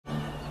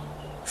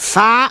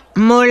Fa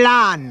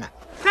Mulan.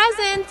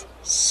 Present.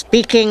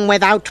 Speaking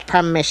without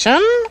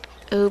permission?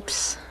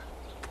 Oops.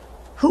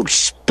 Who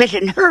spit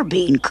in her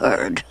bean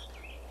curd?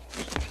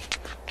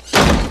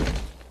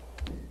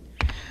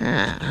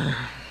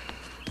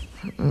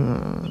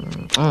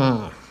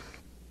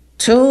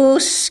 Too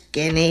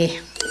skinny.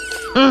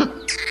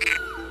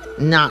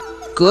 Not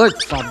good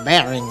for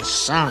bearing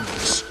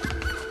sons.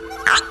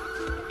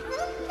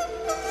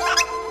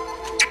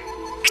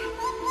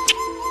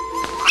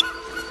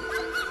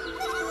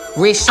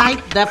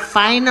 Recite the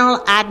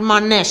final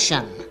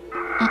admonition.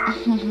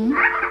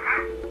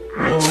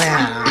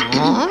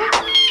 Well...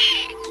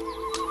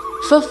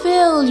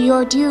 Fulfill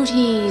your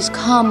duties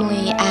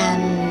calmly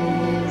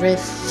and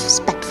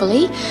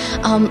respectfully.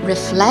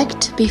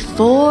 Reflect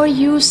before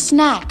you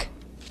snack.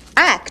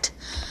 Act.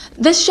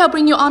 This shall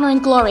bring you honor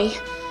and glory.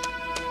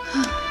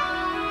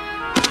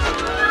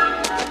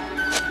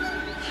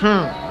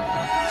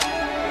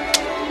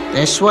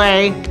 This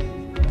way.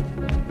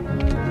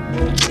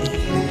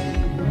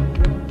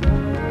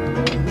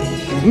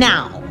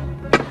 Now,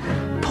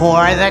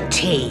 pour the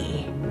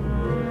tea.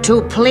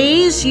 To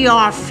please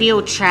your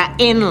future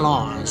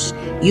in-laws,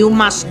 you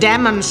must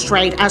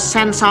demonstrate a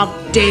sense of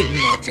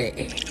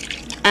dignity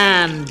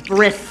and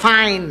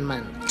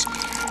refinement.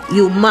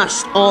 You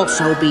must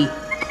also be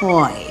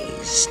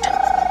poised.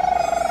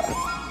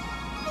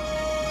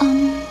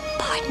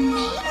 Pardon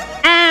me?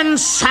 And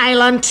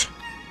silent.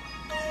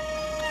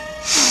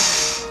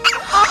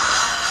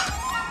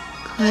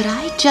 Could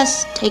I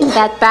just take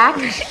that back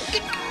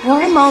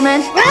for a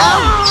moment?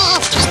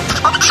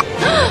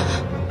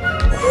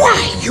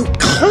 Why, you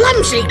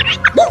clumsy!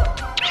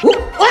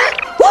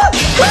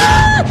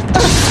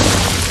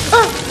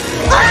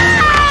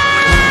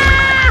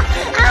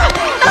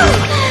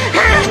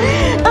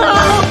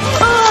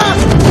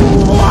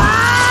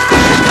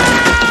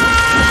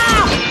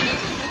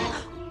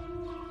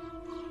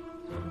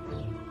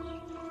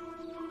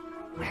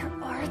 Where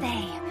are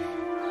they?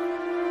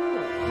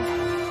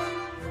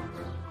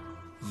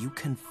 You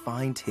can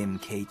find him,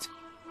 Kate.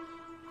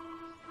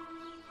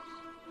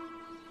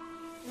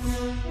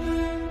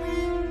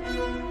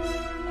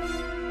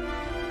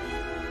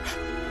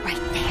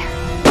 Right there.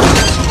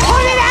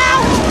 Put it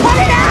out! Put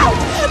it out!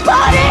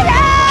 Put it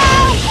out!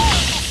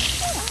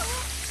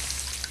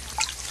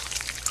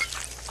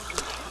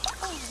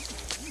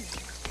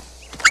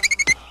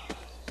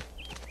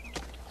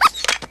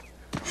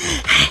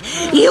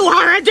 You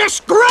are a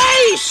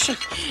disgrace!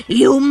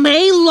 You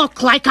may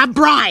look like a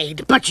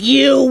bride, but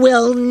you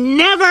will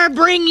never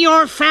bring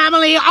your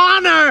family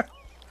honor